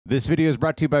This video is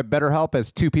brought to you by BetterHelp.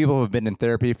 As two people who have been in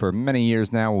therapy for many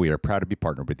years now, we are proud to be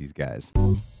partnered with these guys.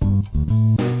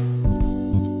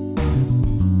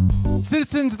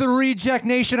 Citizens of the Reject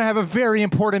Nation, I have a very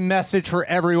important message for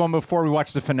everyone before we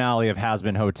watch the finale of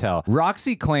Hazbin Hotel.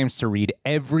 Roxy claims to read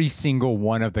every single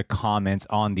one of the comments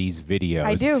on these videos.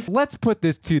 I do. Let's put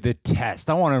this to the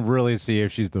test. I want to really see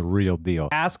if she's the real deal.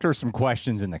 Ask her some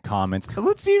questions in the comments.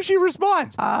 Let's see if she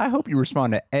responds. I hope you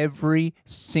respond to every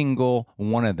single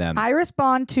one of them. I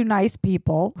respond to nice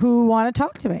people who want to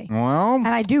talk to me. Well, and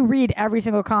I do read every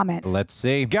single comment. Let's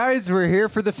see. Guys, we're here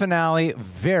for the finale.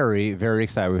 Very, very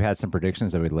excited. We've had some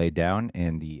predictions that we laid down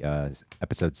in the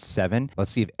episode 7. Let's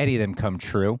see if any of them come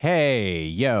true. Hey,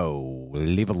 yo,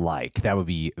 leave a like. That would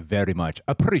be very much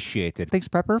appreciated. Thanks,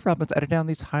 Prepper, for helping us edit down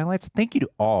these highlights. Thank you to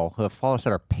all who have followed us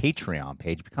at our Patreon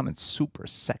page, becoming super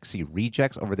sexy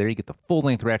rejects. Over there, you get the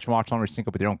full-length reaction watch on sync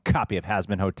up with your own copy of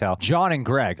Hazbin Hotel. John and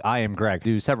Greg, I am Greg,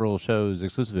 do several shows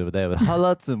exclusively over there with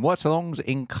highlights and watch-alongs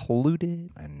included.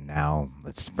 And now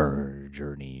let's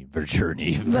journey.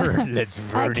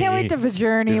 I can't wait to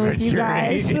journey with you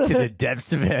guys. To the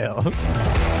depths of hell.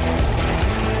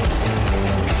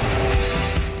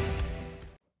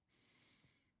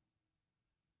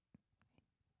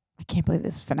 I can't believe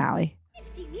this finale.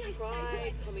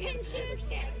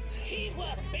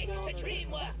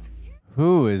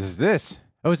 Who is this?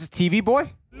 Oh, is this TV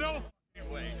boy? No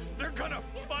way. They're gonna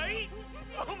fight?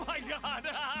 Oh my god.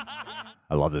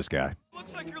 I love this guy.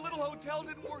 Looks like your little hotel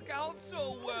didn't work out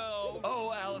so well.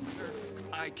 Oh, Alastor,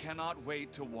 I cannot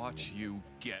wait to watch you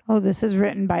get. Oh, this is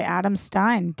written by Adam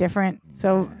Stein. Different.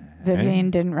 So Vivienne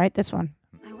didn't write this one.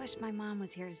 I wish my mom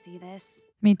was here to see this.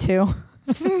 Me too.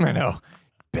 I know.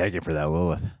 Begging for that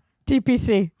Lillith.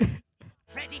 TPC.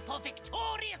 Ready for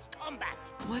victorious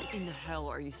combat. What in the hell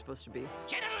are you supposed to be?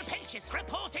 General Pentious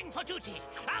reporting for duty.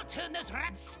 I'll turn those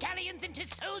rapscallions into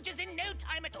soldiers in no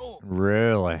time at all.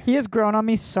 Really? He has grown on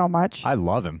me so much. I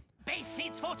love him. Base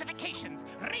needs fortifications.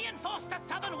 Reinforce the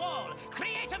southern wall.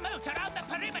 Create a moat around the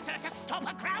perimeter to stop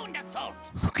a ground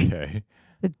assault. Okay.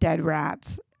 The dead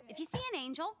rats. If you see an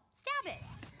angel, stab it.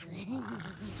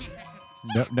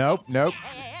 Nope. Not him.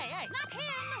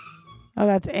 Oh,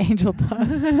 that's angel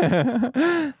dust.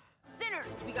 Sinners,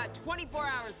 we got 24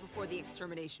 hours before the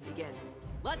extermination begins.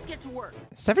 Let's get to work.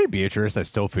 Stephanie Beatriz, I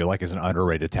still feel like is an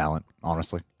underrated talent,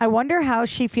 honestly. I wonder how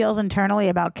she feels internally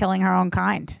about killing her own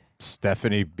kind.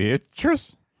 Stephanie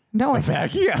Beatriz? No, it's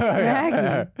Vaggie?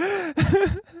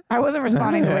 Vaggie. I wasn't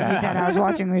responding to what you said. I was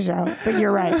watching the show, but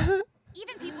you're right.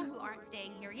 Even people who aren't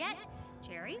staying here yet.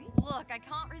 Cherry, look, I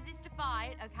can't resist a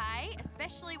fight, okay?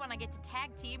 Especially when I get to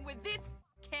tag team with this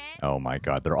kid. Oh my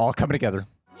god, they're all coming together.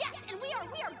 Yes, and we are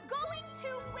going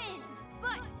to win.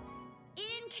 But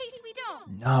in case we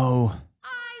don't, No.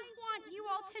 I want you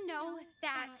all to know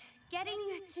that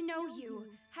getting to know you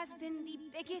has been the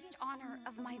biggest honor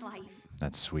of my life.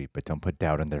 That's sweet, but don't put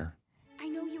doubt in there. I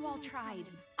know you all tried.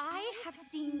 I have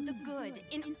seen the good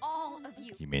in all of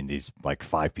you. You mean these, like,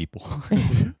 5 people?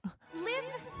 Live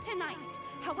tonight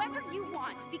however you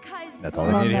want, because That's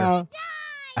all I need to hear.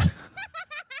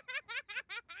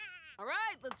 All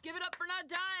right, let's give it up for not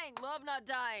dying. Love not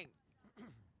dying.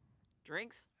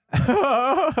 Drinks?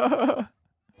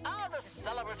 On a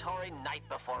celebratory night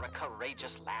before a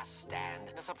courageous last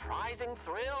stand, a surprising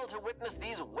thrill to witness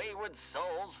these wayward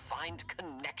souls find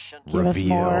connection. Give us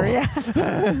more. Yeah.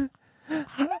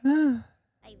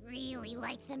 I really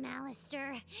like them,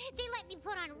 Alastor. They let me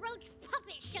put on roach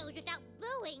puppet shows without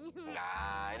booing.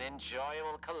 An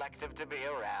enjoyable collective to be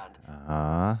around.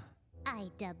 I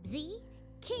dub thee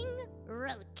King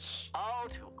Roach. Oh,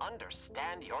 to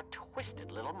understand your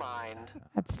twisted little mind.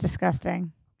 That's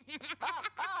disgusting.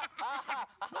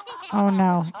 Oh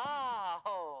no.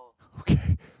 Oh.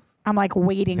 Okay. I'm like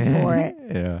waiting for it.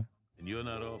 Yeah. And you're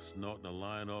not off snorting a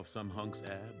line off some hunk's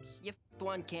abs? You f***ed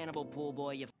one cannibal pool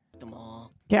boy, you f***ed them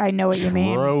all. Yeah, I know what you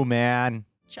mean. True, man.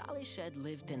 Charlie said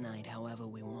live tonight however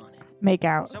we want it. Make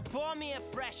out. So pour me a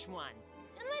fresh one,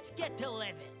 and let's get to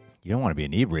living. You don't want to be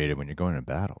inebriated when you're going to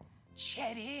battle.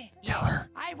 Cherry. Tell her.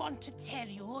 I want to tell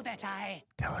you that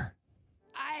Tell her.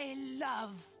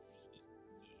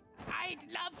 I'd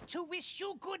love to wish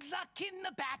you good luck in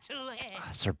the battle.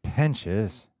 Sir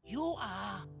Pentious. You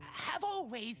have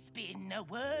always been a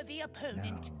worthy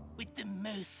opponent with the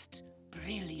most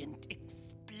brilliant,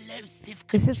 explosive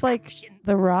This is like contraptions.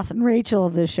 the Ross and Rachel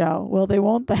of the show. Will they,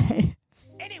 won't they?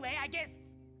 Anyway, I guess.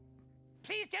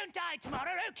 Please don't die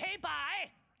tomorrow. Okay, bye.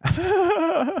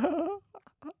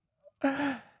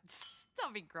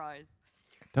 Don't be gross.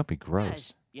 Don't be gross.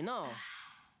 Guys, you know,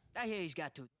 I hear he's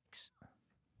got 2 dicks.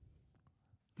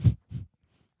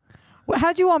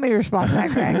 How'd you want me to respond to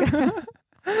that, Greg?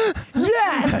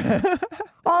 Yes!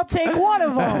 I'll take one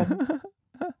of them.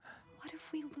 What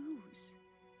if we lose?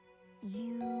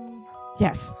 You've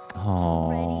Yes. Oh.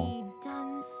 already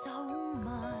done so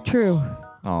much. True.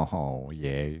 Oh,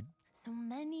 yay. So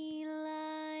many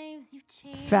lives you've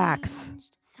changed. Facts.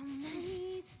 So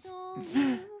many souls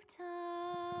you've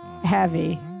touched.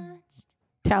 Heavy.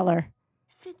 Tell her.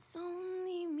 If it's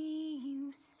only me,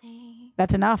 you say.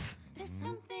 That's enough. There's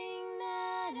something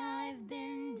that I've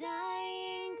been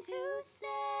dying to say.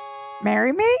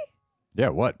 Marry me? Yeah,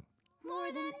 what?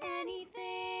 More than anything.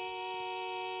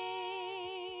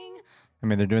 I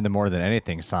mean, they're doing the more than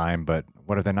anything sign, but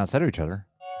what have they not said to each other?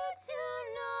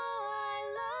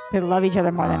 They love each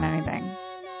other more than anything.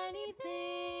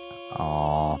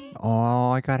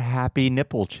 Oh, I got happy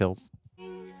nipple chills.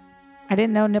 I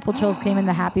didn't know nipple chills came in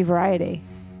the happy variety.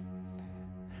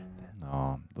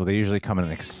 Oh, well, they usually come in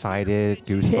an excited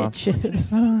goosebumps.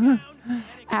 Bitches.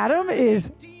 Adam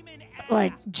is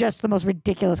like just the most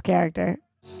ridiculous character.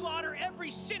 Slaughter every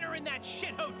sinner in that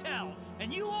shit hotel.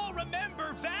 And you all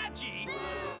remember Vaggie.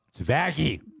 It's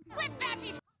Vaggie. Rip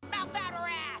Vaggie's mouth out her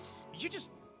ass. You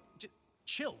just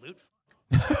chill, dude.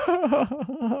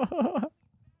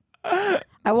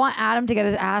 I want Adam to get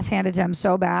his ass handed to him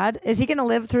so bad. Is he going to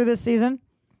live through this season?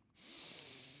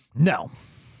 No.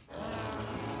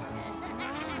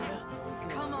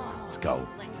 Come on. Let's go.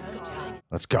 Let's go.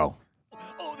 Let's go.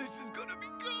 Oh, this is gonna be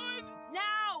good.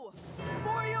 Now,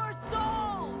 for your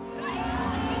souls.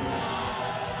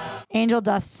 Angel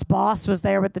Dust's boss was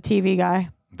there with the TV guy.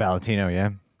 Valentino, yeah.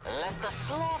 Let the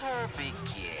slaughter begin.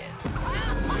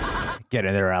 Get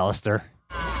in there, Alastor.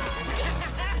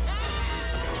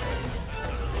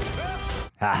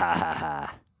 Ha ha ha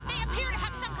ha. They appear to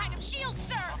have some kind of shield,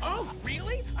 sir. Oh,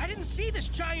 really? I didn't see this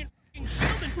giant shield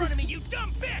in front of me, you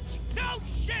dumb bitch. No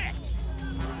shit.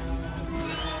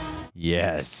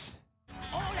 Yes.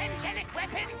 All angelic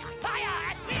weapons,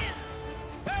 fire at will.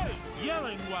 Hey,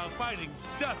 yelling while fighting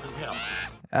doesn't help.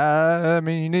 I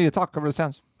mean, you need to talk over the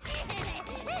sounds.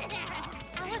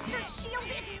 Alastor's shield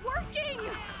is working.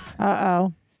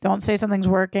 Uh-oh. Don't say something's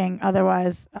working.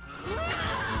 Otherwise...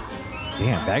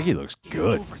 Damn, Vaggie looks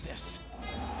good. Over this.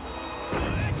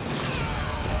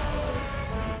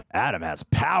 Adam has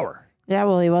power. Yeah,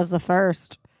 well, he was the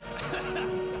first.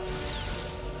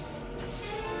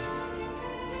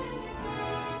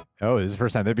 Oh, this is the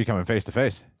first time they're becoming face to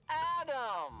face.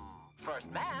 Adam,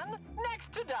 first man,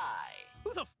 next to die.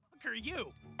 Who the fuck are you?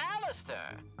 Alastor,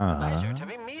 Uh-huh. pleasure to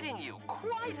be meeting you.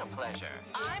 Quite a pleasure.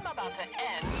 I'm about to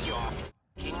end your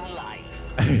f***ing life.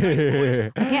 I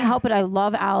can't help it. I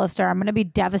love Alastor. I'm going to be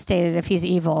devastated if he's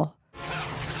evil.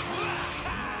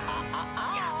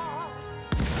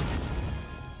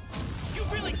 You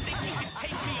really think you can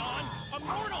take me on? A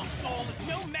mortal soul is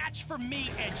no match for me,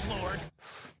 edgelord.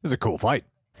 This is a cool fight.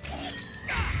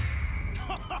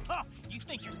 You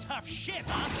think you're tough shit, I'm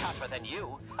huh? tougher than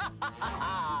you.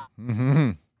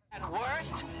 Mm-hmm. At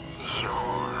worst,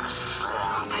 you're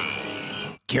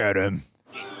sloppy. Get him.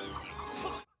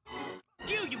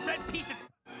 You red piece of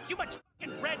too much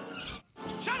fucking red.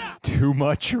 Shut up! Too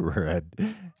much red.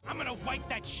 I'm gonna wipe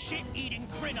that shit-eating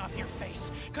grin off your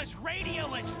face, cause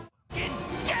radio is fucking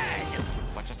dead!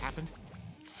 What just happened?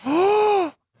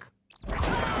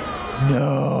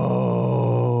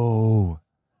 No.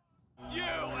 You,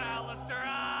 Alastor!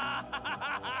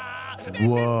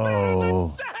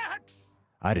 Whoa.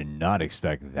 I did not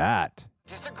expect that.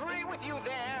 Disagree with you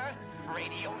there.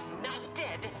 Radio's not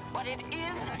dead, but it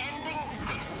is ending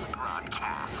this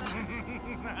broadcast.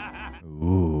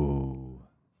 Ooh.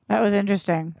 That was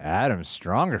interesting. Adam's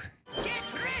stronger.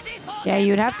 Yeah,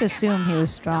 you'd have to assume he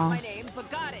was strong. My name, but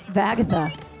got it.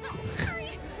 Vagatha.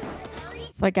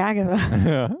 It's like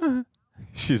Agatha.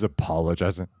 She's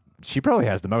apologizing. She probably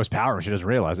has the most power and she doesn't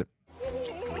realize it.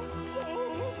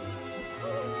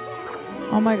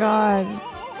 Oh my god.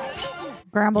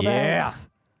 Scrambled Yeah. eggs.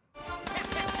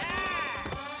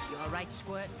 You all right,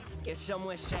 Squirt? Get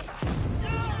somewhere safe.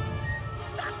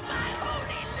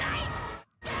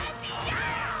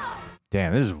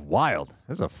 Damn, this is wild.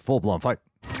 This is a full-blown fight.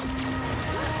 We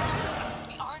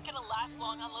aren't gonna last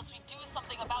long unless we do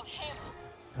something about him.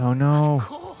 Oh no.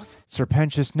 Sir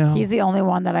Pentious, no. He's the only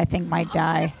one that I think might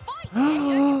die.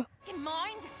 In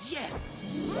mind? Yes!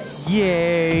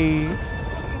 Yay.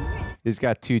 He's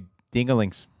got two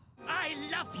dinglings. I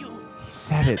love you! He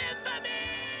said it.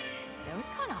 That was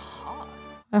kind of hot.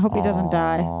 I hope he doesn't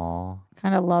die. Aw.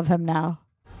 Kind of love him now.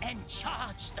 And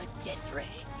charge the death ray.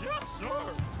 Yes,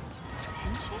 sir!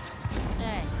 Pentious?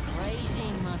 Hey,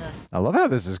 crazy mother... I love how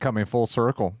this is coming full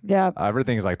circle. Yeah.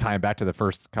 Everything's like tying back to the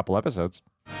first couple episodes.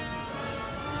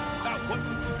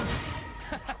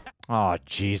 Oh,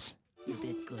 jeez. You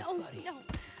did good, buddy. No.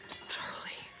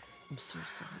 Charlie, I'm so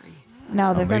sorry.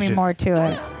 No, there's going to be more to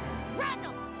it.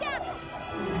 Razzle, dazzle.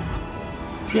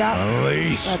 Yeah.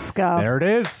 Unleash. Let's go. There it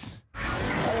is.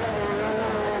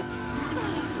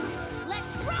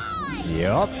 Let's ride.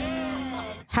 Yep.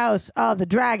 House of the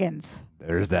Dragons.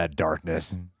 There's that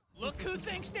darkness. Look who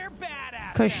thinks they're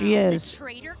badass. Because she is. The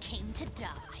traitor came to die.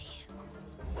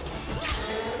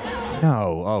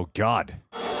 No. Oh, God.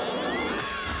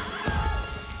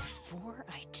 Before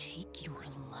I take your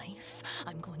life,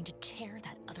 I'm going to tear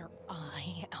that other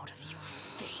eye out of your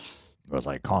face. It was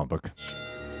like a comic book.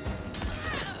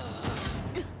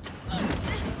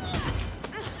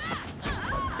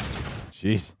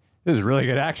 Jeez. This is really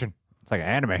good action. It's like an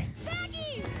anime.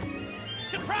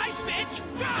 Surprise, bitch!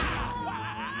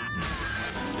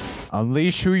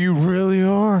 Unleash who you really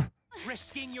are.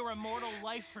 Risking your immortal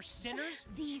life for sinners?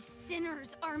 These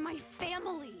sinners are my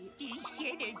family. These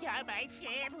sinners are my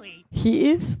family. He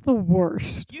is the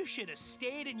worst. You should have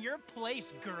stayed in your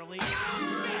place, girly.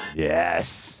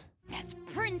 Yes. That's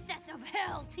Princess of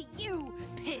Hell to you,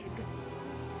 pig.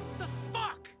 The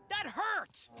fuck? That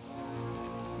hurts!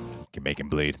 Can make him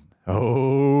bleed.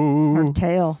 Oh. Her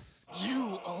tail.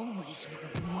 You always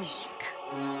were weak.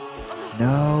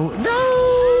 No. No.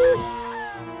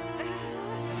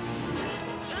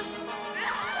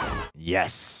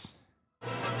 Yes.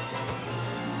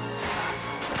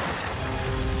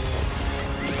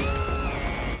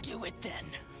 Do it then.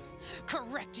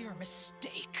 Correct your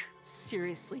mistake.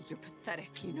 Seriously, you're pathetic.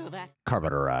 You know that? Carve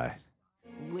out her eye.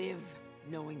 Live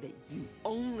knowing that you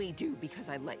only do because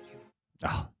I let you.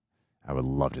 Oh, I would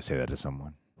love to say that to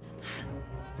someone.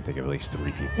 I think of at least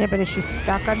 3 people. Yeah, but is she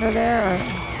stuck under there? Or?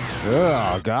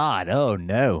 Oh, God. Oh,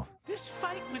 no. This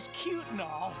fight was cute and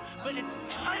all, but it's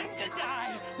time to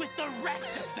die with the rest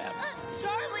of them.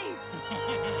 Charlie!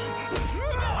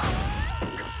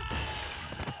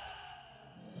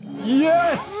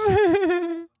 Yes!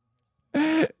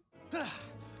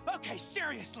 Okay,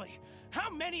 seriously. How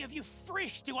many of you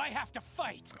freaks do I have to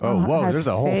fight? Oh, whoa. There's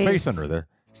a whole face under there.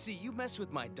 See, you messed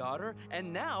with my daughter,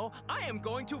 and now I am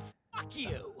going to fuck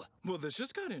you. Well, this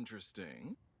just got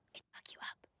interesting. Fuck you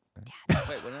up, Dad.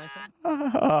 Wait, what did I say?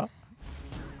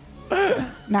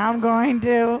 Now I'm going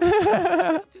to.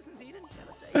 Susan Eden,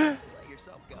 gotta say, let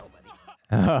yourself go, buddy.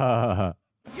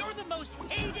 You're the most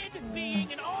hated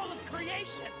being in all of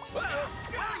creation. Well,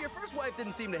 your first wife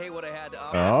didn't seem to hate what I had to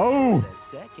offer. Oh. The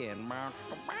second.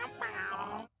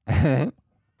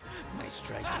 Nice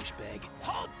strike, douchebag.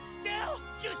 Hold still,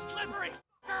 you slippery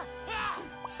f***er.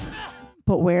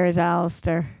 But where is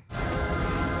Alastor?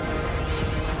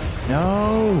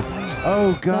 No.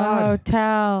 Oh, The God.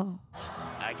 hotel.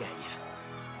 I got you.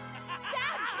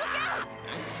 Dad, look out!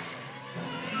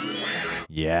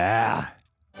 Yeah.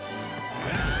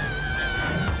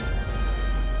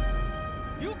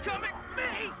 You come at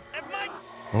me at my...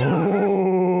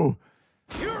 Oh.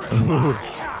 You're in my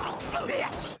house,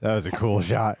 bitch. That was a cool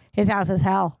shot. His house is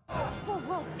hell. Whoa,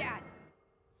 whoa, Dad.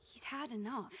 He's had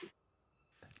enough.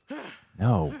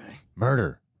 No.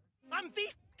 Murder. I'm the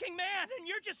f***ing man, and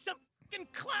you're just some f***ing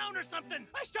clown or something.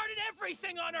 I started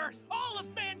everything on Earth. All of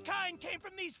mankind came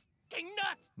from these f***ing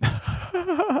nuts.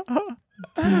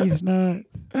 These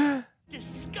nuts.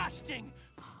 Disgusting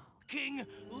f***ing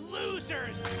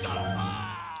losers.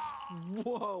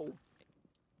 Whoa.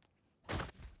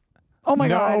 Oh my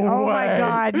No God. Oh my way.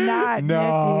 God. Not Niffty.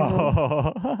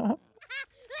 No.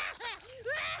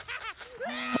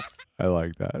 I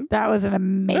like that. That was an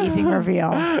amazing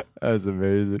reveal. That's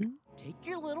amazing. Take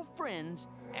your little friends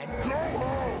and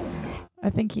I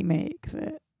think he makes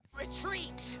it.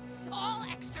 retreat. All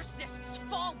exorcists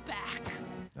fall back.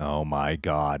 Oh, my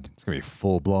God. It's going to be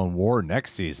full-blown war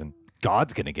next season.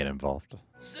 God's going to get involved.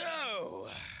 So,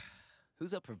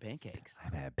 who's up for pancakes? I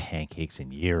haven't had pancakes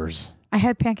in years. I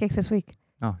had pancakes this week.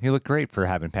 Oh, you look great for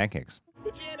having pancakes.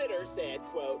 The janitor said,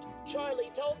 quote,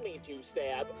 Charlie told me to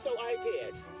stab, so I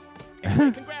did.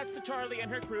 Anyway, congrats to Charlie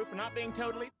and her crew for not being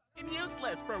totally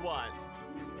useless for once.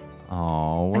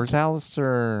 Oh, where's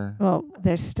Alastor? Well,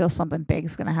 there's still something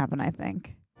big's going to happen, I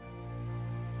think.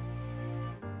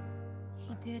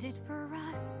 He did it for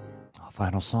us. Oh,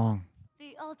 final song.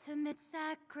 The ultimate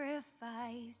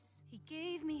sacrifice. He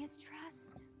gave me his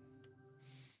trust.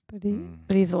 But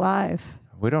he's alive.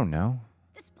 We don't know.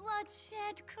 This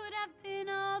bloodshed could have been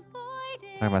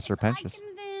avoided. Talking about Sir if Pentious. I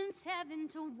convinced heaven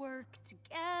to work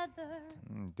together.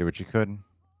 Do what you could.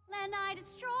 And I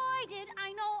destroyed it.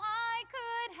 I know I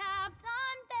could have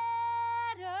done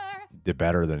better. Did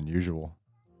better than usual.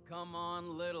 Come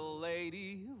on, little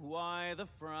lady, why the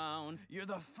frown? You're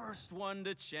the first one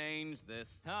to change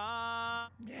this time.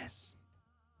 Yes.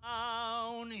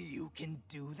 You can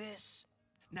do this.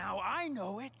 Now I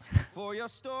know it, for your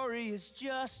story is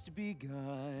just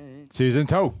begun. Season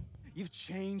 2. You've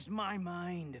changed my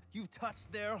mind. You've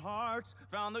touched their hearts,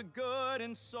 found the good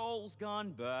in souls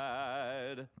gone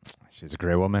bad. She's a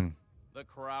great woman. The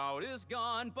crowd is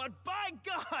gone, but by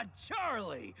God,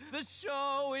 Charlie, the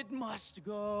show, it must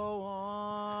go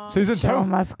on. Season 2. Show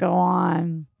must go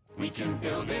on. We can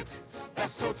build it.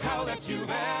 Best hotel that you've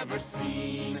ever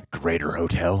seen. Greater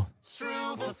hotel.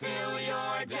 True, fulfill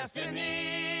your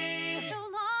destiny. So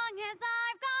long as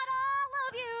I've got all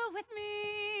of you with me.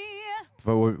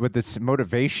 But would this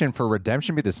motivation for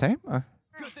redemption be the same? Good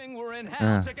thing we're in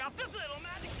hell. Check out this little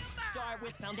magic number. Start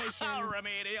with foundation. A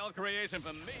remedial creation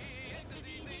for me. It's as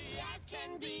easy as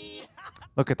can be.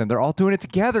 Look at them. They're all doing it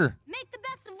together. Make the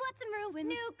best of what's in ruins.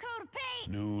 New coat of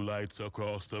paint. New lights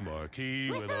across the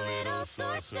marquee with a little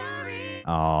sorcery.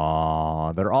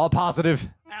 Aw, they're all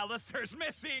positive. Alastor's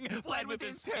missing, fled with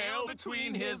his tail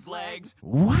between his legs.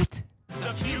 What?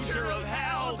 The future of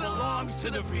hell belongs to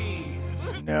the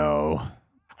V's. No.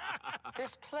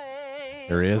 This place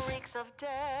There he is. reeks of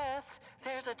death.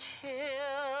 There's a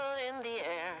chill in the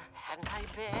air, and I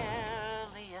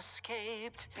barely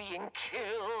escaped being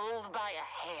killed by a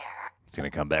hair. He's gonna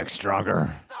come back stronger.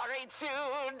 Sorry to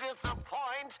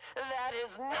disappoint. That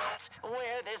is not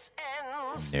where this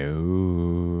ends.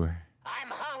 No. I'm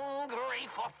hungry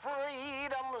for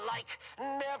freedom like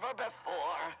never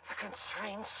before. The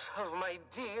constraints of my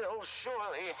deal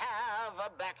surely have a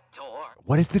back door.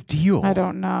 What is the deal? I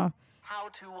don't know. How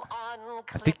to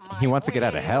unclip I think he wants to get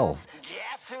out of hell.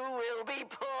 Guess who will be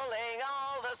pulling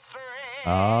all the strings?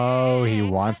 Oh, he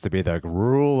wants to be the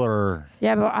ruler.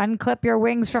 Yeah, but unclip your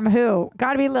wings from who?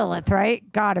 Gotta be Lilith, right?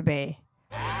 Gotta be.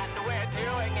 And we're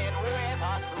doing it with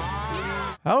a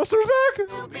smile. Alastor's back.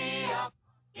 It'll be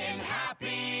a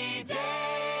happy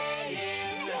day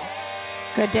in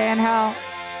hell. Good day in hell.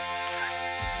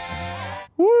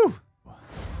 Woo.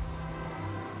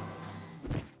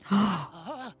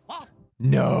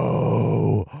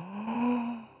 No.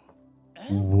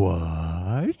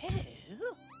 What?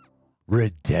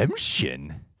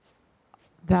 Redemption?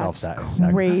 That's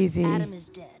Self-satisfaction. crazy. Adam is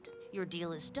dead. Your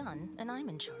deal is done, and I'm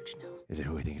in charge now. Is it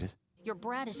who we think it is? Your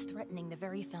brat is threatening the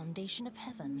very foundation of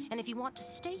heaven. And if you want to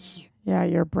stay here, Yeah,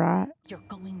 your brat. you're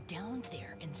going down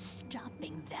there and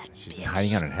stopping that She's bitch. been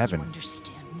hiding out in heaven. You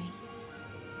understand me?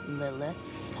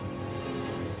 Lilith?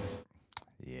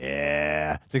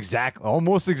 Yeah. It's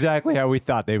almost exactly how we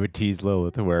thought they would tease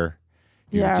Lilith, where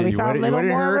Yeah, we saw a little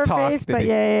more of her face, but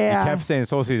yeah. He kept saying this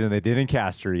whole season they didn't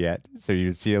cast her yet, so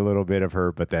you'd see a little bit of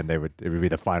her, but then it would be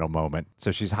the final moment.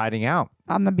 So she's hiding out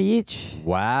On the beach.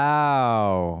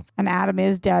 Wow. And Adam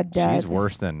is dead. She's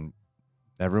worse than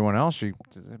everyone else. She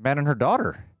abandoned her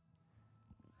daughter.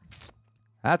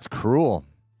 That's cruel.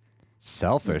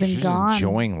 Selfish. She's just gone.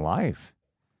 enjoying life.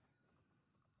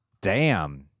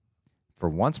 Damn. For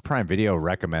once Prime Video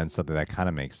recommends something that kind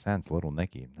of makes sense, Little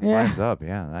Nicky. That lines up.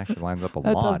 Yeah, that actually lines up a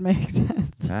That lot. does make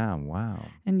sense. Yeah, wow.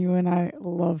 And you and I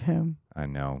love him. I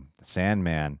know. The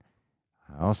Sandman.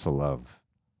 I also love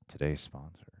today's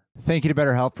sponsor. Thank you to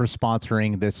BetterHelp for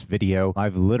sponsoring this video.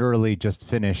 I've literally just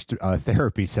finished a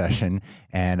therapy session,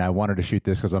 and I wanted to shoot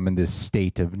this because I'm in this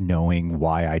state of knowing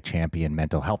why I champion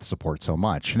mental health support so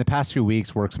much. In the past few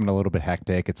weeks, work's been a little bit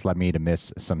hectic. It's led me to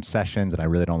miss some sessions, and I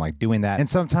really don't like doing that. And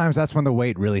sometimes that's when the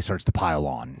weight really starts to pile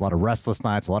on. A lot of restless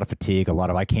nights, a lot of fatigue, a lot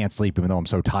of I can't sleep even though I'm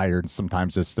so tired.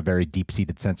 Sometimes just a very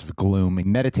deep-seated sense of gloom.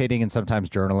 Meditating and sometimes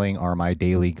journaling are my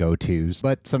daily go-tos,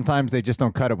 but sometimes they just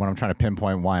don't cut it when I'm trying to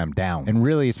pinpoint why I'm down. And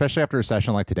really, especially after a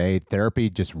session like today, therapy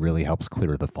just really helps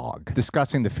clear the fog.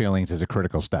 Discussing the feelings is a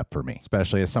critical step for me,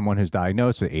 especially as someone who's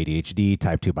diagnosed with ADHD,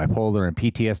 type 2 bipolar, and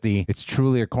PTSD. It's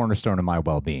truly a cornerstone of my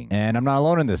well-being. And I'm not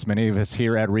alone in this. Many of us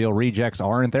here at Real Rejects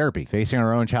are in therapy, facing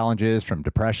our own challenges from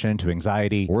depression to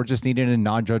anxiety, or just needing a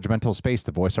non-judgmental space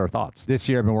to voice our thoughts. This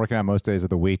year, I've been working out most days of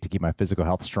the week to keep my physical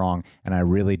health strong, and I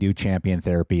really do champion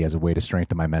therapy as a way to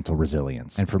strengthen my mental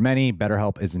resilience. And for many,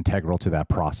 BetterHelp is integral to that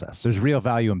process. There's real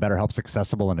value in BetterHelp's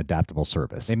accessible and adaptable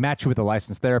service. They match you with a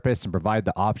licensed therapist and provide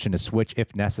the option to switch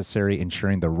if necessary,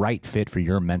 ensuring the right fit for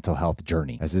your mental health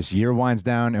journey. As this year winds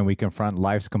down and we confront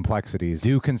life's complexities,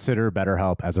 do consider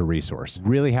BetterHelp as a resource.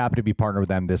 Really happy to be partnered with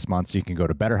them this month, so you can go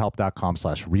to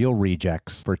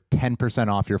betterhelp.com/realrejects for 10%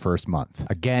 off your first month.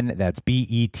 Again, that's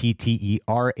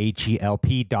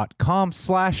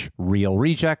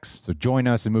betterhelp.com/realrejects. So join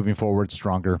us in moving forward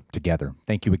stronger together.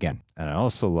 Thank you again. And I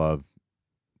also love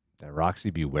that Roxy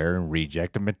be wearing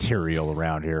rejected material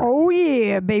around here. Oh,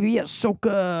 yeah, baby. A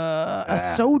soda.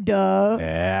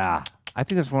 Yeah. I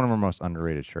think that's one of our most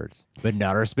underrated shirts. But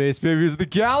not our space babies of the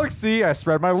galaxy. I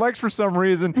spread my legs for some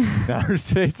reason. Not our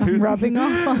space babies. I'm rubbing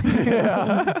off on you.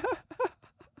 Yeah.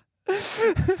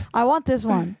 I want this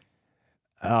one.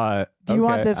 Do you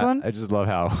want this one? I just love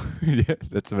how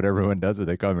that's what everyone does when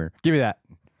they come here. Give me that.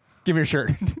 Give me your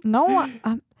shirt. No,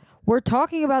 we're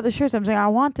talking about the shirts. I'm saying I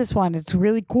want this one. It's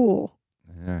really cool.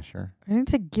 Yeah, sure. I didn't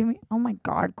say give me. Oh my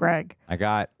God, Greg. I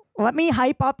got. Let me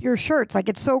hype up your shirts. Like,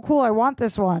 it's so cool. I want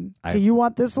this one. Do you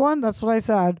want this one? That's what I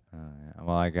said. Yeah.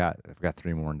 Well, I've got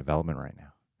 3 more in development right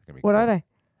now. What are they?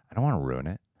 I don't want to ruin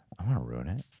it. I want to ruin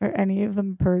it. Are any of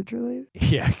them purge related?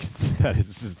 Yeah, 'cause that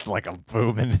is just like a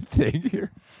booming thing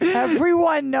here.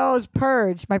 Everyone knows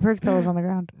purge. My purge pillow's on the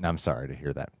ground. I'm sorry to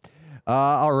hear that.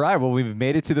 All right. Well, we've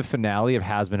made it to the finale of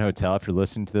Hazbin Hotel. If you're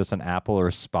listening to this on Apple or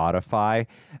Spotify,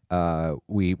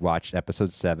 we watched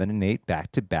episodes 7 and 8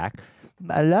 back to back.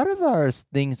 A lot of our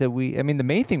things that I mean, the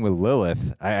main thing with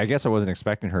Lillith, I guess I wasn't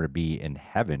expecting her to be in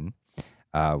heaven,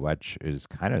 which is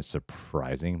kind of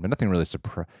surprising, but nothing really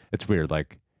it's weird.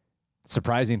 Like,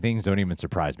 surprising things don't even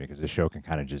surprise me because the show can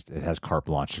kind of it has carte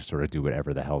blanche to sort of do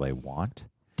whatever the hell they want.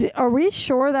 Are we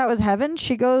sure that was heaven?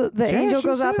 The angel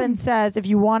goes up and says, if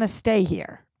you want to stay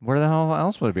here. Where the hell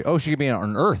else would it be? Oh, she could be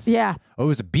on Earth. Yeah. Oh, it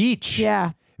was a beach. Yeah.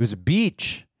 It was a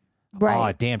beach. Right.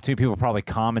 Oh, damn. 2 people probably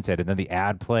commented, and then the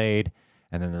ad played,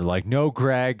 and then they're like, no,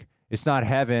 Greg, it's not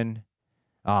heaven.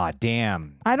 Ah,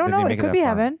 damn. I don't know. It could be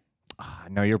heaven.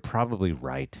 No, you're probably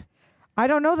right. I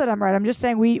don't know that I'm right. I'm just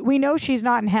saying we know she's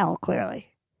not in hell, clearly.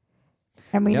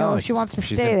 And we know if she wants to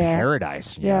she's stay in there.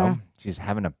 Paradise, you know? She's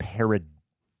having a paradictal.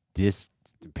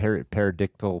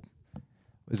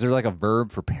 Is there like a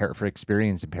verb for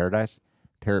experience in paradise?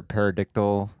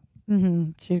 Paradictal.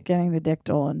 Mm-hmm. She's getting the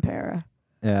dictal in para.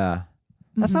 Yeah.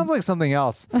 That sounds like something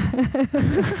else.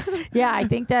 Yeah, I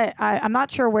think that I'm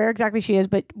not sure where exactly she is,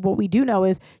 but what we do know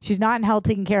is she's not in hell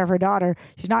taking care of her daughter.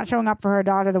 She's not showing up for her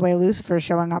daughter the way Lucifer's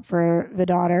showing up for the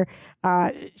daughter.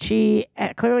 She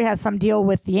clearly has some deal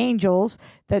with the angels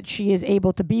that she is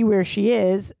able to be where she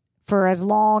is for as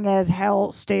long as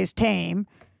hell stays tame.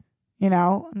 You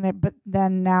know, but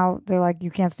then now they're like,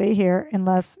 you can't stay here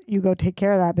unless you go take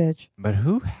care of that bitch. But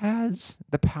who has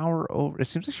the power over? It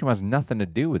seems like she wants nothing to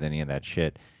do with any of that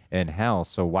shit in hell.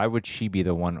 So why would she be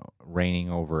the one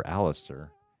reigning over Alastor?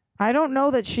 I don't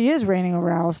know that she is reigning over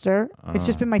Alastor. It's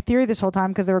just been my theory this whole time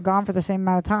because they were gone for the same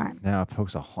amount of time. Now it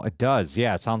pokes a hole. It does.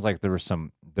 Yeah, it sounds like there was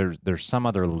there's some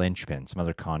other linchpin, some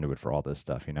other conduit for all this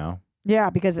stuff. You know? Yeah,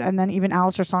 because and then even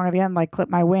Alastor's song at the end, like "Clip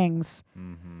My Wings."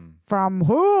 From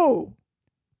who?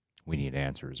 We need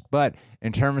answers. But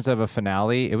in terms of a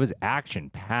finale, it was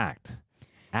action-packed.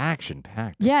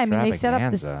 Action-packed. Yeah, I mean, they set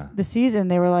up the season.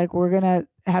 They were like, we're going to,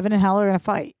 heaven and hell are going to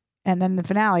fight. And then the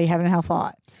finale, heaven and hell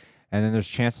fought. And then there's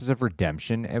chances of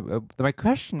redemption. My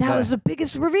question... That was the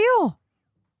biggest reveal.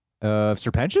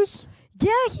 Sir Pentious?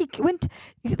 Yeah, he went,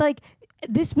 like...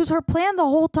 This was her plan the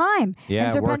whole time. Yeah,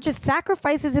 and Sir Pentious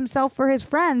sacrifices himself for his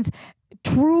friends,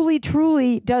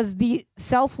 truly does the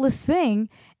selfless thing,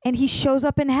 and he shows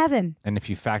up in heaven. And if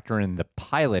you factor in the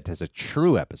pilot as a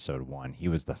true episode 1, he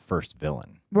was the first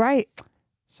villain. Right.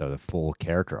 So the full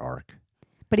character arc.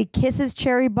 But he kisses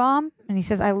Cherry Bomb, and he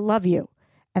says, I love you.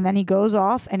 And then he goes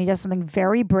off, and he does something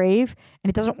very brave, and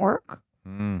it doesn't work.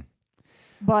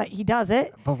 But he does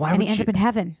it, but why and he ends up in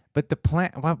heaven. But the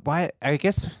plan... Why? I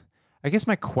guess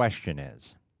my question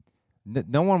is,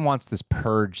 no one wants this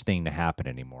purge thing to happen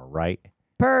anymore, right?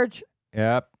 Purge.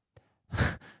 Yep.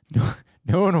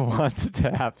 No one wants it to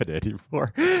happen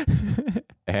anymore.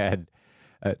 And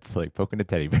it's like poking a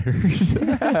teddy bear.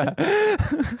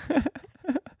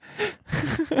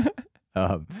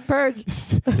 Purge.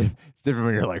 It's different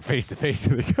when you're like face to face.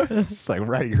 It's just like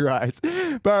right in your eyes.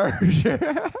 Purge.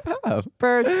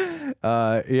 Purge.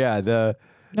 Yeah.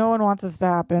 No one wants this to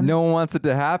happen. No one wants it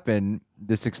to happen,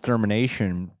 this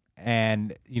extermination.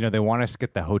 And, you know, they want us to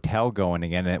get the hotel going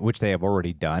again, which they have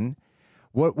already done.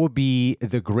 What will be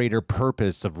the greater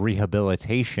purpose of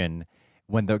rehabilitation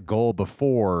when the goal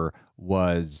before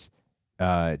was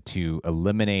to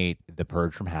eliminate the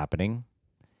purge from happening?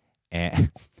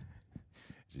 And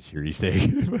just hear you say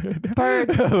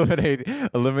purge.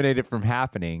 eliminate it from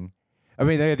happening. I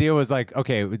mean, the idea was like,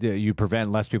 okay, you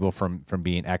prevent less people from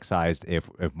being excised if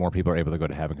more people are able to go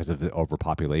to heaven because of the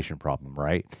overpopulation problem,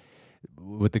 right?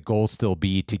 Would the goal still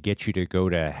be to get you to go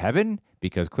to heaven?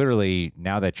 Because clearly,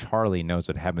 now that Charlie knows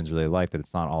what heaven's really like, that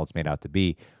it's not all it's made out to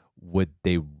be, would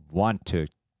they want to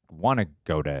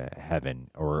go to heaven,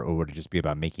 or would it just be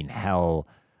about making hell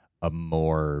a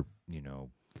more, you know,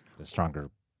 a stronger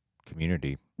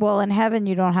community? Well, in heaven,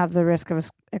 you don't have the risk of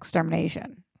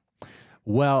extermination.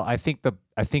 Well, I think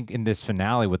in this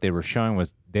finale, what they were showing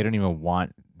was they don't even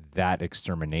want that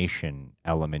extermination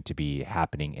element to be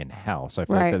happening in hell. So I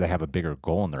feel like that they have a bigger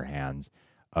goal in their hands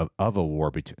of a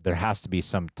war between. There has to be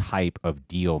some type of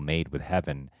deal made with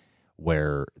heaven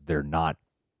where they're not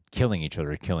killing each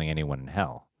other, or killing anyone in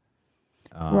hell.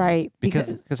 Right,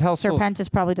 because hell Sir Pentious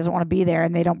probably doesn't want to be there,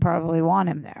 and they don't probably want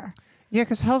him there. Yeah,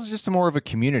 because hell's just more of a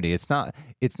community. It's not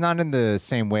in the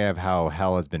same way of how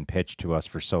hell has been pitched to us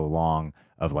for so long.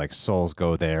 Of like souls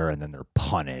go there and then they're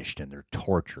punished and they're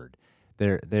tortured.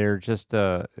 They're just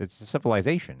it's a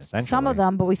civilization essentially. Some of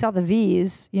them, but we saw the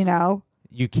V's. You know,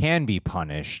 you can be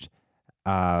punished,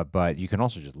 but you can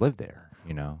also just live there.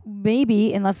 You know,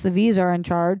 maybe unless the V's are in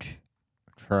charge.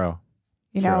 True.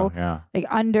 You know, yeah. Like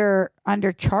under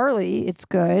Charlie, it's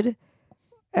good,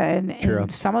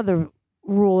 and some of the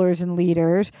rulers and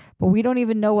leaders, but we don't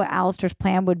even know what Alastor's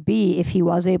plan would be if he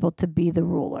was able to be the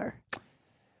ruler.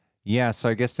 Yeah, so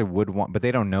I guess they would want, but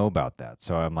they don't know about that.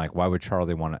 So I'm like, why would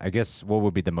Charlie want to? I guess what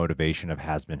would be the motivation of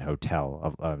Hazbin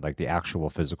Hotel, of like the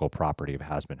actual physical property of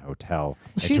Hazbin Hotel,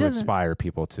 and to inspire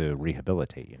people to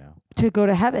rehabilitate, you know, to go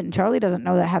to heaven. Charlie doesn't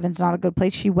know that heaven's not a good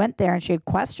place. She went there and she had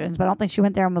questions, but I don't think she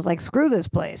went there and was like, screw this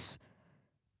place.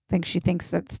 I think she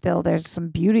thinks that still there's some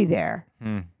beauty there.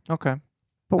 Okay.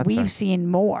 But That's we've fair. seen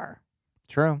more.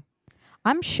 True.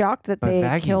 I'm shocked that But they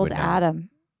Vaggie killed would know. Adam.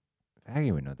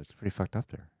 Vaggie would know. That's pretty fucked up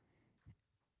there.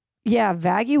 Yeah,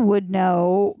 Vaggie would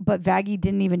know, but Vaggie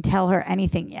didn't even tell her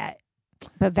anything yet.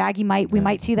 But Vaggie we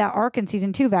might see that arc in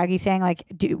season 2, Vaggie saying like,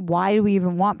 why do we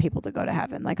even want people to go to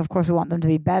heaven? Like, of course we want them to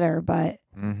be better, but...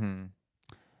 And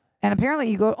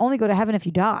apparently you only go to heaven if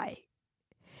you die.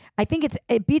 I think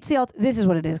it beats this is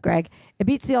what it is, Greg. It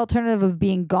beats the alternative of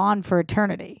being gone for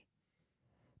eternity.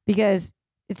 Because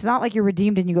it's not like you're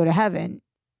redeemed and you go to heaven.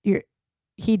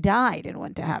 He died and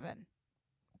went to heaven.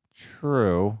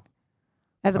 True.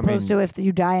 As opposed to if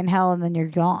you die in hell and then you're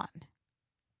gone.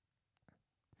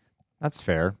 That's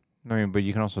fair. I mean, but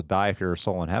you can also die if you're a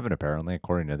soul in heaven, apparently,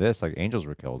 according to this. Like, angels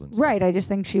were killed. And stuff. Right. I just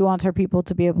think she wants her people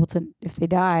to be able to, if they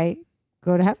die,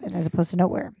 go to heaven as opposed to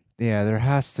nowhere. Yeah, there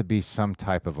has to be some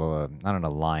type of not an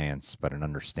alliance, but an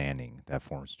understanding that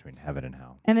forms between heaven and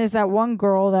hell. And there's that one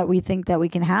girl that we think that we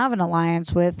can have an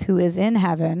alliance with who is in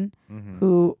heaven,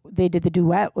 who they did the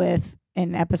duet with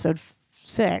in episode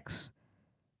 6.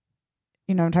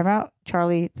 You know what I'm talking about?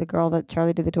 Charlie, the girl that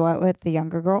Charlie did the duet with, the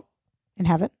younger girl in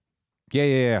heaven.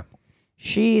 Yeah.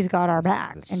 She's got our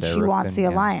back, and she wants the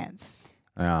alliance.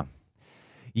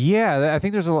 Yeah, I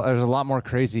think there's a lot more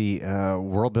crazy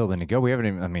world building to go. We haven't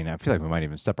even. I mean, I feel like we might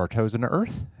even step our toes into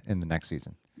Earth in the next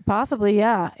season. Possibly,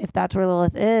 yeah. If that's where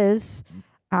Lillith is,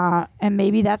 and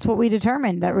maybe that's what we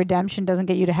determined, that redemption doesn't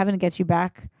get you to heaven; it gets you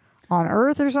back on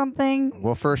Earth or something.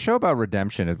 Well, for a show about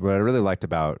redemption, what I really liked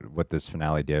about what this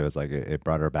finale did was like it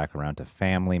brought her back around to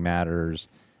family matters,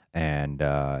 and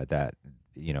that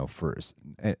for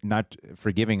not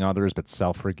forgiving others, but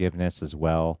self-forgiveness as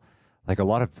well. Like a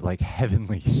lot of like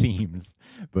heavenly themes,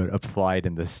 but applied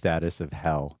in the status of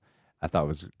hell. I thought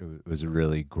was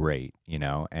really great,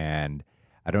 and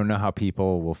I don't know how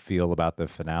people will feel about the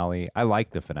finale. I like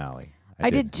the finale. I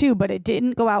did too, but it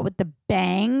didn't go out with the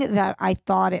bang that I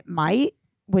thought it might,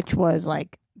 which was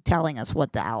like telling us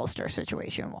what the Alastor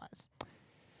situation was.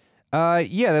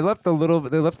 Yeah, they left a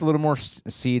little more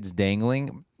seeds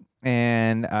dangling,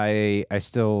 and I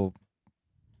still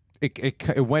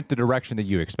it went the direction that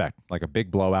you expect, like a big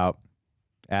blowout.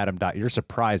 Adam died. You're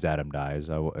surprised Adam dies.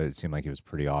 It seemed like it was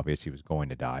pretty obvious he was going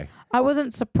to die. I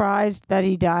wasn't surprised that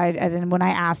he died, as in when I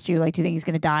asked you, like, do you think he's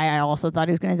going to die? I also thought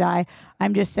he was going to die.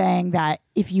 I'm just saying that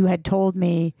if you had told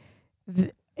me,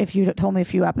 a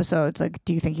few episodes, like,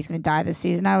 do you think he's going to die this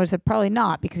season? I would have said probably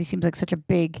not, because he seems like such a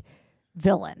big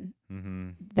villain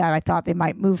that I thought they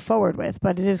might move forward with.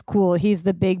 But it is cool. He's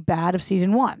the big bad of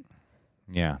season 1.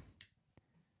 Yeah.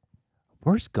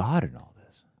 Where's God in all?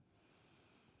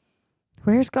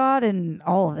 Where's God in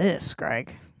all of this,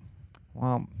 Greg?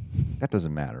 Well, that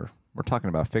doesn't matter. We're talking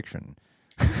about fiction.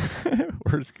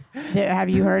 Have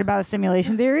you heard about a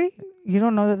simulation theory? You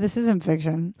don't know that this isn't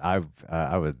fiction. I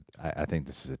think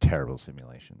this is a terrible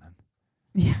simulation then.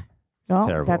 Yeah. It's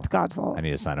terrible. That's God's fault. I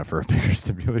need to sign up for a bigger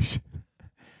simulation.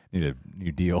 Need a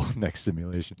new deal next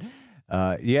simulation.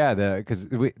 Yeah, because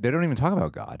they don't even talk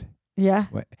about God. Yeah.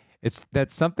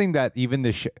 That's something that even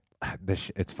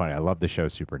it's funny. I love the show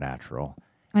Supernatural.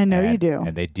 I know you do.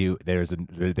 And they do. They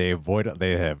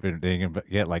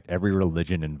get like every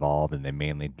religion involved, and they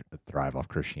mainly thrive off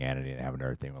Christianity and have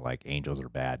another thing where like angels are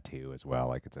bad too as well.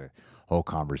 Like it's a whole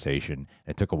conversation.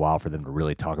 It took a while for them to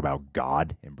really talk about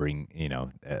God and bring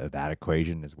that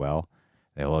equation as well.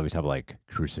 They'll always have like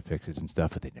crucifixes and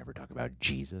stuff, but they never talk about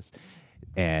Jesus.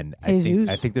 And I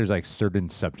think there's like certain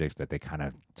subjects that they kind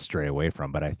of stray away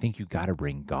from, but I think you got to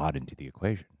bring God into the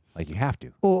equation. Like you have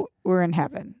to. Well, we're in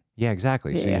heaven. Yeah,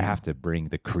 exactly. So you have to bring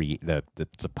the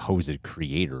supposed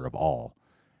creator of all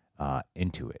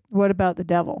into it. What about the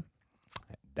devil?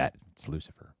 That's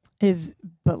Lucifer.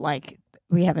 But like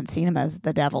we haven't seen him as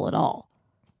the devil at all.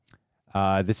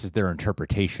 This is their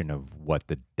interpretation of what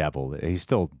the devil is. He's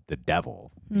still the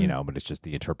devil, you know, but it's just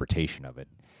the interpretation of it,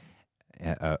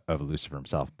 of Lucifer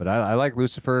himself. But I like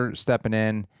Lucifer stepping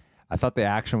in. I thought the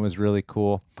action was really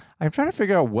cool. I'm trying to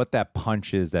figure out what that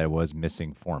punch is that was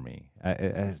missing for me.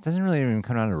 It doesn't really even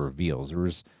come down to reveals. There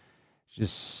was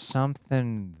just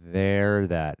something there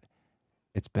that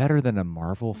it's better than a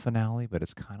Marvel finale, but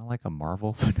it's kind of like a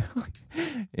Marvel finale.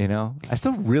 You know, I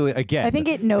still really, again, I think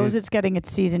it knows it's getting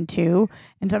its season 2.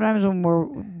 And sometimes when we're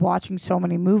watching so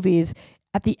many movies,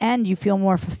 at the end, you feel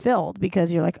more fulfilled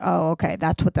because you're like, oh, okay,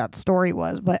 that's what that story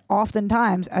was. But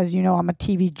oftentimes, as you know, I'm a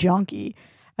TV junkie.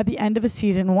 At the end of a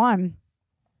season 1,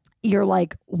 you're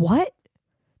like, what?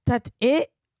 That's it?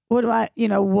 What do I,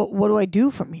 what do I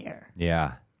do from here?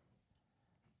 Yeah.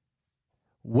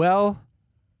 Well,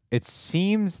 it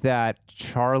seems that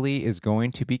Charlie is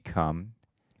going to become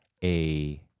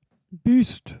a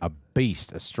beast,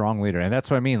 a strong leader. And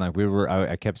that's what I mean. Like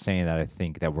I kept saying that I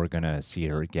think that we're going to see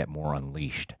her get more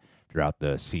unleashed throughout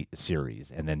the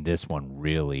series. And then this one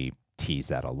really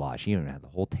teased that a lot. She even had the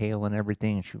whole tail and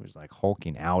everything. And she was like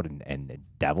hulking out in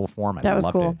devil form. That was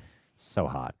loved cool. It. So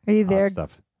hot. Are you hot there?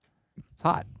 Stuff. It's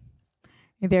hot. Are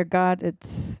you there, God?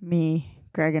 It's me,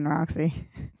 Greg and Roxy.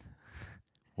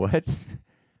 What?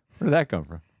 Where did that come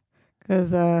from?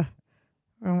 Because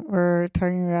we're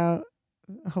talking about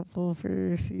hopeful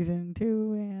for season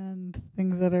 2 and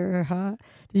things that are hot.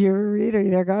 Did you ever read Are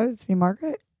You There, God? It's me,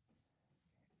 Margaret.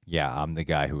 Yeah, I'm the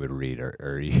guy who would read.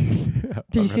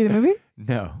 Did you see the movie?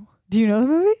 No. Do you know the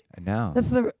movie? No.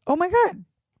 Oh my God.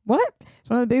 What? It's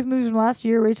one of the biggest movies from last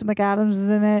year. Rachel McAdams is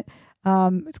in it.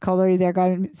 It's called Are You There,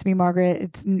 God? It's me, Margaret.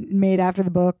 It's made after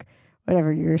the book.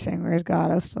 Whatever you were saying, Where's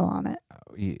God? I was still on it.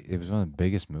 It was one of the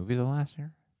biggest movies of last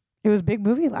year? It was a big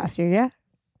movie last year, yeah.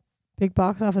 Big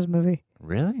box office movie.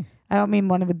 Really? I don't mean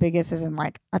one of the biggest as in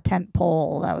like a tent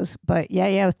pole. But yeah,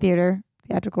 it was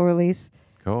theatrical release.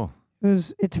 Cool.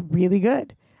 It's really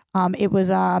good. It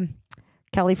was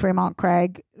Kelly Fremont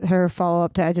Craig, her follow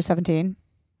up to Edge of 17.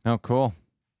 Oh, cool.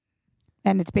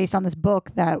 And it's based on this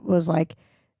book that was like,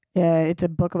 it's a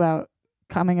book about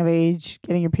coming of age,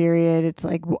 getting your period. It's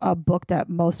like a book that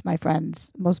most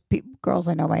girls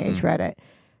I know my age read it.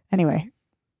 Anyway,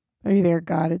 Are You There,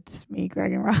 God? It's me,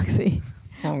 Greg and Roxy.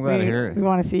 Well, I'm glad to hear it. We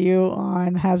want to see you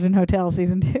on Hazbin Hotel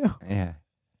Season 2. Yeah.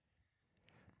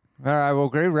 All right, well,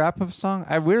 great wrap-up song.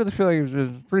 I weirdly feel like it was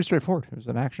pretty straightforward. It was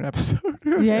an action episode.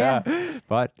 Yeah.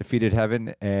 But defeated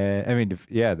heaven, and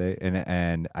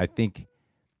and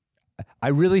I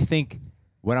really think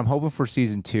what I'm hoping for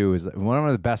season 2 is one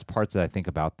of the best parts that I think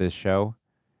about this show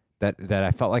that I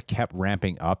felt like kept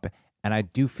ramping up, and I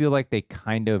do feel like they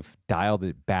kind of dialed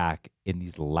it back in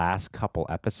these last couple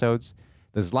episodes.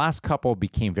 This last couple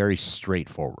became very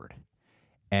straightforward.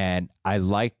 And I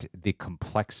liked the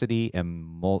complexity and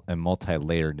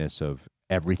multi-layeredness of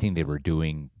everything they were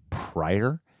doing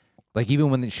prior. Like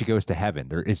even when she goes to heaven,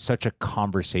 there is such a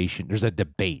conversation. There's a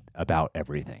debate about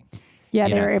everything. Yeah,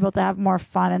 they were able to have more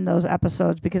fun in those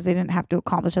episodes because they didn't have to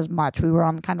accomplish as much. We were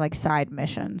on kind of like side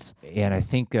missions. And I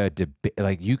think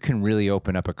like you can really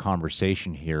open up a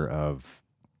conversation here of,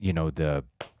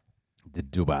 the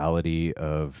duality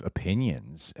of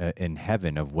opinions in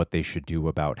heaven of what they should do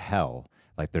about hell.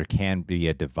 Like there can be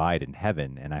a divide in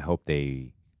heaven, and I hope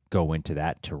they go into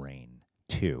that terrain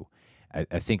too. I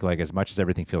think like as much as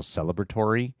everything feels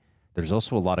celebratory, there's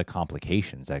also a lot of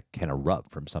complications that can erupt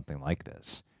from something like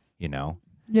this,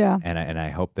 Yeah. And I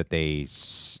hope that they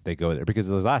go there because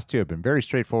those last two have been very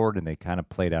straightforward and they kind of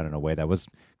played out in a way that was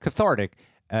cathartic.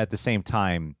 At the same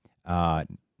time,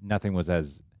 nothing was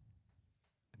as.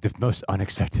 The most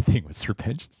unexpected thing was Sir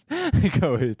Pentious.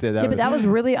 But that was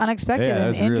really unexpected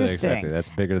and interesting. Really unexpected. That's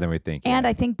bigger than we think. And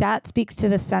I think that speaks to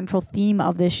the central theme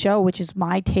of this show, which is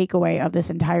my takeaway of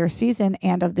this entire season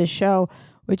and of this show,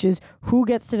 which is who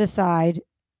gets to decide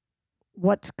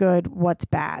what's good, what's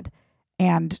bad,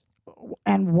 and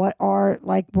what are,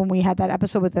 like when we had that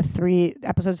episode with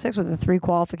episode 6 with the 3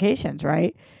 qualifications,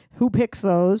 right? Who picks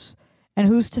those and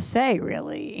who's to say,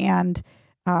 really? And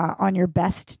on your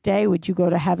best day, would you go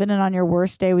to heaven? And on your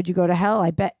worst day, would you go to hell?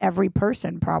 I bet every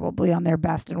person probably on their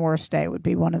best and worst day would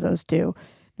be one of those two,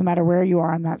 no matter where you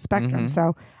are on that spectrum. Mm-hmm.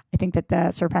 So I think that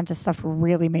the Sir Pentious stuff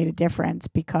really made a difference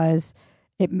because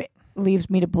leaves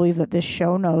me to believe that this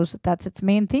show knows that that's its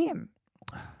main theme.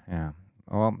 Yeah.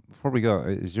 Well, before we go,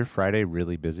 is your Friday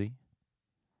really busy?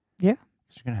 Yeah.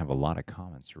 You're going to have a lot of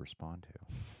comments to respond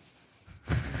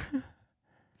to.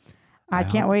 I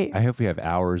can't wait. I hope you have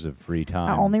hours of free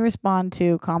time. I only respond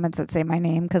to comments that say my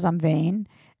name because I'm vain,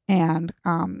 and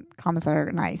comments that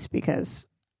are nice because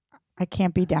I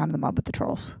can't be down in the mud with the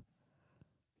trolls.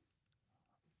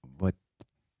 But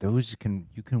those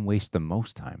you can waste the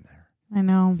most time there. I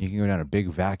know. You can go down a big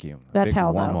vacuum. That's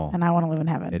hell, though, and I want to live in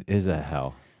heaven. It is a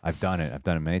hell. I've done it. I've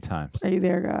done it many times. Are you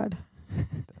there, God?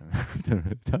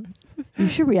 You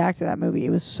should react to that movie.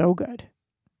 It was so good.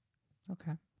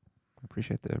 Okay. I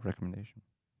appreciate the recommendation.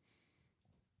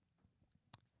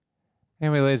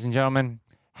 Anyway, ladies and gentlemen,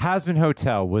 Hazbin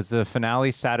Hotel, was the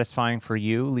finale satisfying for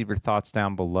you? Leave your thoughts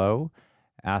down below.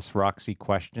 Ask Roxy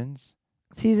questions.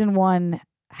 Season 1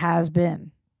 has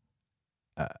been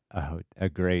a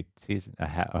great season,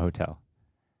 a hotel.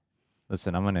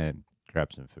 Listen, I'm going to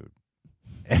grab some food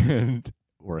and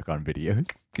work on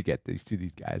videos to get these to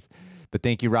these guys. But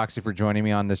thank you, Roxy, for joining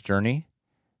me on this journey.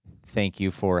 Thank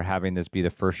you for having this be the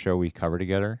first show we cover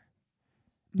together.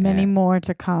 Many more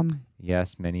to come.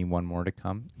 Yes, one more to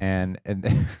come. And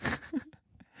then,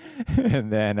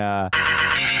 and then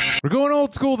we're going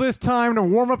old school this time to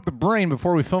warm up the brain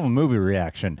before we film a movie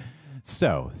reaction.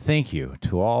 So thank you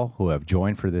to all who have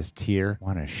joined for this tier. I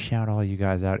want to shout all you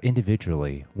guys out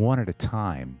individually, one at a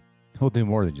time. We'll do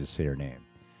more than just say your name.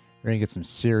 We're going to get some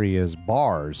serious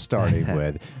bars starting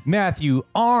with Matthew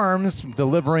Arms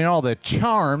delivering all the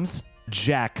charms.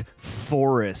 Jack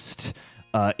Forrest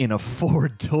in a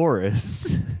Ford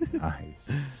Taurus.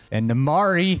 Nice. And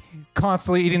Namari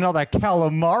constantly eating all that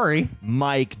calamari.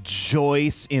 Mike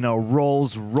Joyce in a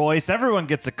Rolls Royce. Everyone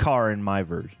gets a car in my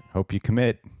version. Hope you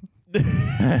commit.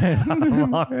 I'm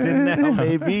locked in now,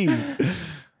 baby.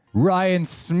 Ryan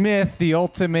Smith, the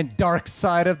ultimate dark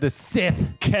side of the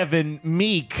Sith. Kevin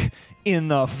Meek in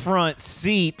the front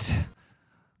seat.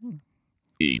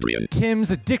 Adrian.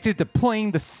 Tim's addicted to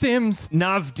playing The Sims.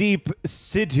 Navdeep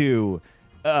Sidhu.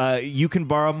 You can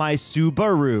borrow my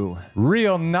Subaru.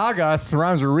 Real Nagas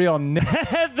rhymes with real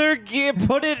Heather Gear.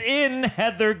 Put it in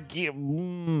Heather Gear.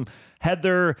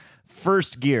 Heather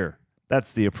First Gear.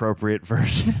 That's the appropriate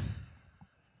version.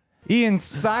 Ian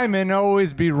Simon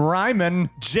always be rhyming.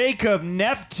 Jacob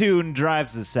Neptune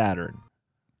drives a Saturn.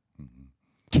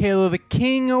 Kayla the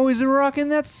King always rocking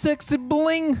that sexy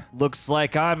bling. Looks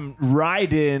like I'm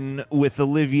riding with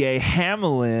Olivier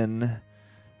Hamelin.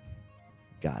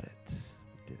 Got it.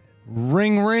 Did it.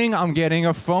 Ring, ring. I'm getting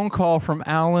a phone call from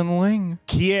Alan Ling.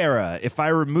 Kiera. If I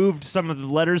removed some of the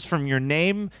letters from your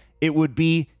name, it would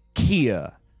be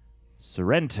Kia.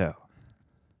 Sorrento.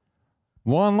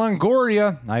 Juan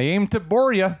Longoria, I aim to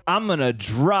bore ya. I'm gonna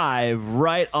drive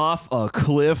right off a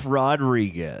Cliff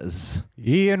Rodriguez.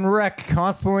 Ian Wreck,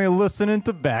 constantly listening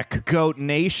to Beck. Goat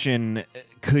Nation,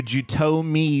 could you tow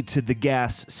me to the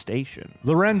gas station?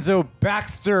 Lorenzo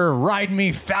Baxter, ride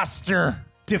me faster.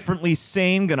 Differently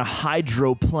sane, gonna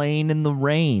hydroplane in the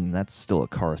rain. That's still a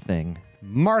car thing.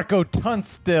 Marco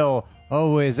Tunstill,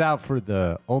 always out for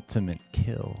the ultimate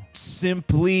kill.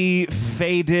 Simply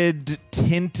faded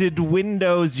tinted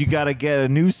windows. You gotta get a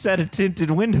new set of tinted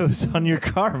windows on your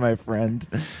car, my friend.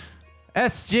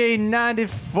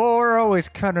 SJ94, always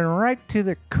cutting right to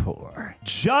the core.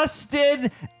 Justin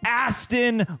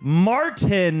Aston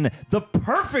Martin, the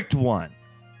perfect one.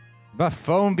 My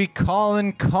phone be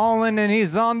calling, and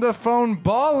he's on the phone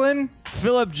ballin'.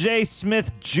 Philip J.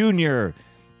 Smith Jr.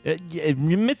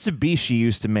 Mitsubishi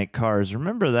used to make cars.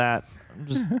 Remember that?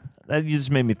 You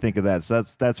just made me think of that. So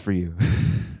that's for you.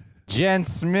 Jen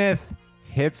Smith,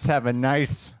 hips have a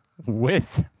nice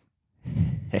width.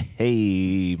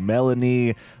 Hey,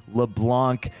 Melanie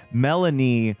LeBlanc,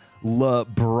 Melanie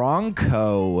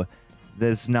LeBronco.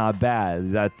 That's not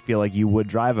bad. I feel like you would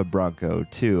drive a Bronco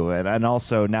too. And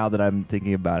also, now that I'm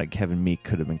thinking about it, Kevin Meek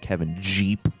could have been Kevin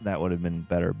Jeep. That would have been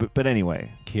better. But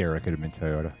anyway, Kiera could have been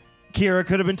Toyota. Kira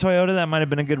could have been Toyota. That might have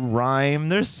been a good rhyme.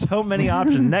 There's so many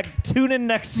options. Tune in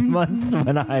next month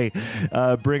when I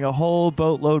bring a whole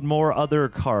boatload more other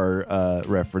car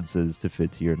references to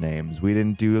fit to your names. We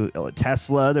didn't do a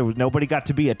Tesla. Nobody got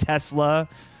to be a Tesla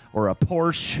or a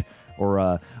Porsche or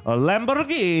a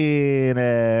Lamborghini.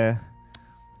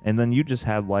 And then you just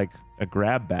had like a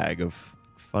grab bag of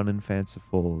fun and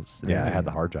fanciful scenarios. Yeah, I had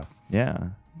the hard job.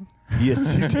 Yeah.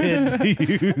 Yes, you did.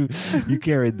 You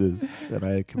carried this, and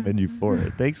I commend you for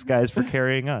it. Thanks, guys, for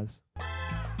carrying us.